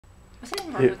What's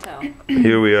in our hotel?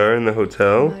 Here we are in the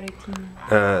hotel,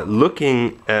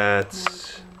 looking at.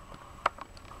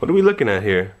 What are we looking at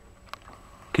here?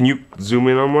 Can you zoom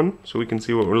in on one so we can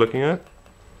see what we're looking at?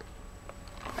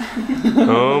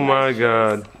 Oh my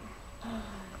god.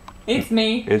 It's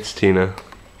me. It's Tina.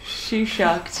 She's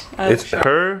shocked. It's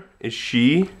her, is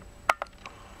she,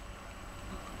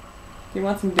 You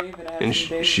want some David? I have and some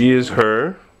David. she is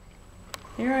her.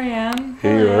 Here I am.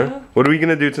 Here you Hello. are. What are we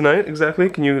gonna do tonight exactly?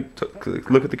 Can you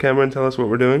look at the camera and tell us what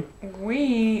we're doing?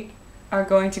 We are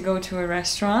going to go to a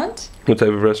restaurant, What type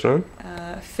of restaurant?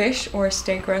 a fish or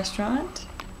steak restaurant.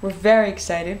 We're very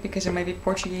excited because it might be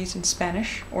Portuguese and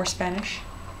Spanish, or Spanish.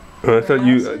 Oh, I thought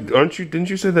you, didn't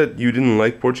you say that you didn't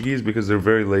like Portuguese because they're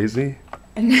very lazy?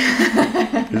 Isn't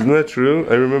that true?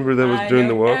 I remember that was during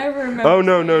the walk. Oh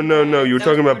no, no, no, no, you were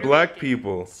talking about black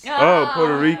people. Oh,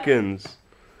 Puerto Ricans.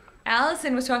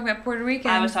 Allison was talking about Puerto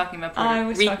Ricans. I was talking about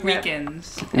Puerto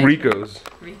Ricans. Ricos.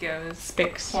 Ricos.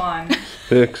 Spicks. Juan.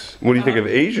 Fix. What do you think of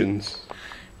Asians?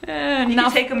 You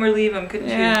can take them or leave them, couldn't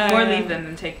you? More leave them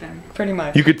than take them. Pretty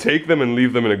much. You could take them and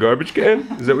leave them in a garbage can?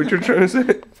 Is that what you're trying to say?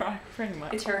 Pretty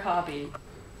much. It's her hobby.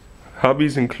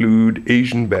 Hobbies include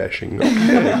Asian bashing.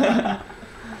 Okay.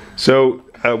 So,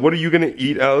 what are you gonna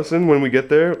eat, Allison, when we get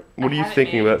there? What are you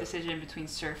thinking I haven't made a about? decision between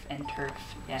surf and turf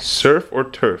yet. Surf or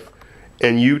turf?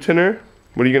 And you, Tinner?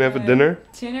 What are you gonna have for dinner?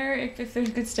 Dinner, if there's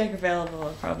good steak available,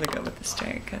 I'll probably go with the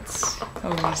steak. That's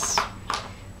always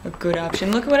a good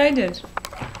option. Look at what I did.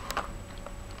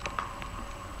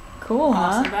 Cool,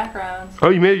 Awesome huh? backgrounds. Oh,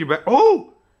 you made it your back. Oh!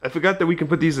 I forgot that we can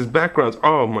put these as backgrounds.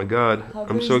 Oh my god. How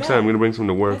I'm good so is excited. that? I'm gonna bring some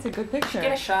to work. That's a good picture.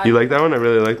 Get a shot. You like that one? I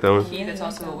really like that one. Key that's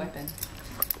also a weapon.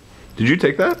 Did you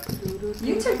take that?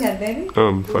 You took that, baby. Oh,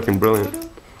 I'm fucking brilliant.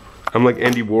 I'm like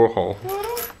Andy Warhol.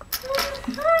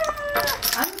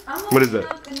 What is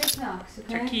that?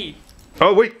 Turkey.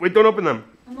 Oh, wait, don't open them.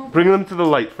 Bring them to the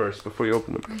light first before you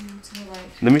open them.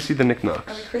 Let me see the Are we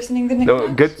knickknacks. christening the No,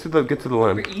 knickknacks? get to the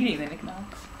We're lamp. eating the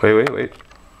knickknacks. Wait.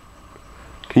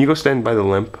 Can you go stand by the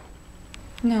lamp?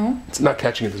 No. It's not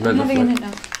catching it. There's not I'm enough having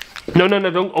light. it now. No,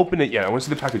 don't open it yet. I want to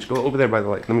see the package. Go over there by the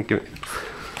light. Let me give it.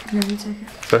 Here, you take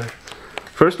it. Sorry.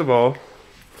 First of all,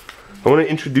 I want to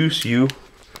introduce you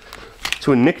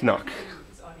to a knickknack.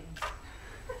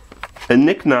 A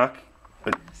knickknack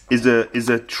is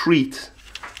a treat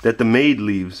that the maid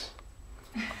leaves,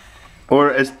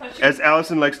 or as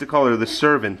Allison likes to call her, the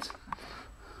servant.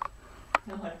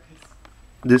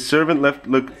 The servant left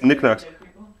knickknacks.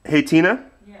 Hey Tina,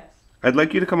 Yes. I'd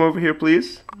like you to come over here,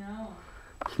 please. No.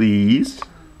 Please.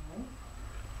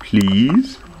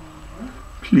 Please.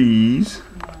 Please.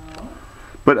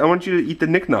 But I want you to eat the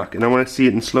knickknack, and I want to see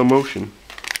it in slow motion.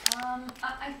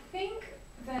 I think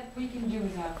that we can do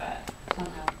without that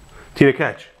somehow. Tina,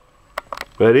 catch.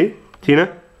 Ready?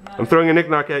 Tina? I'm throwing a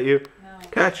knickknack at you. No.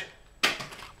 Catch.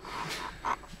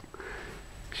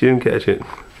 She didn't catch it.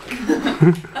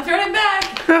 I'm throwing it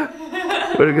back!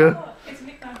 Where'd it go? It's a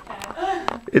knickknack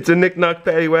pad. It's a knickknack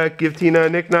paddywhack. Give Tina a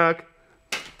knickknack.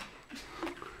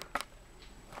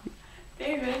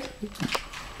 David.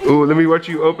 Ooh, let me watch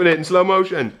you open it in slow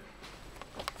motion.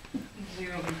 Zoom.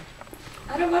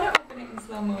 I don't want to open it in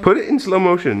slow motion. Put it in slow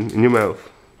motion in your mouth.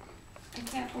 I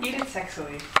can't open Eat it. it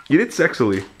sexily. Eat it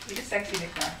sexily. Eat a sexy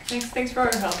knickknack. Thanks for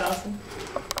your help, Allison.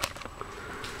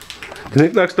 The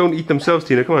knickknacks don't eat themselves,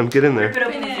 Tina. Come on, get in Rip there. it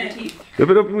open with your teeth. Rip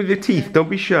it open with your teeth. Don't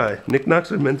be shy.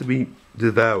 Knickknacks are meant to be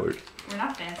devoured. We're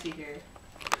not fancy here.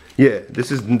 Yeah,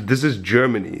 this is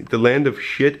Germany, the land of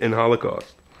shit and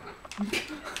Holocaust.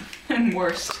 And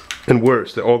worst. And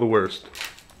worse, they're all the worst.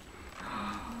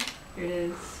 Here it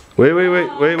is. Wait.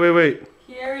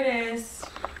 Here it is.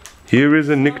 Here is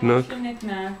a knickknack.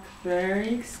 Knickknack.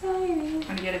 Very exciting.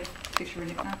 Want to get a picture of a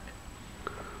knickknack?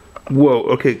 Whoa,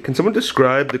 okay, can someone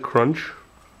describe the crunch?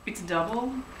 It's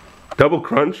double. Double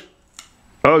crunch?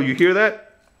 Oh, you hear that?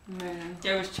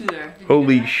 There was two there. Did you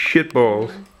Holy get that? shit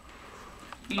balls.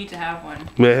 You need to have one.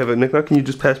 May I have a knickknack? Can you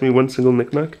just pass me one single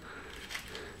knickknack?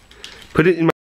 Put it in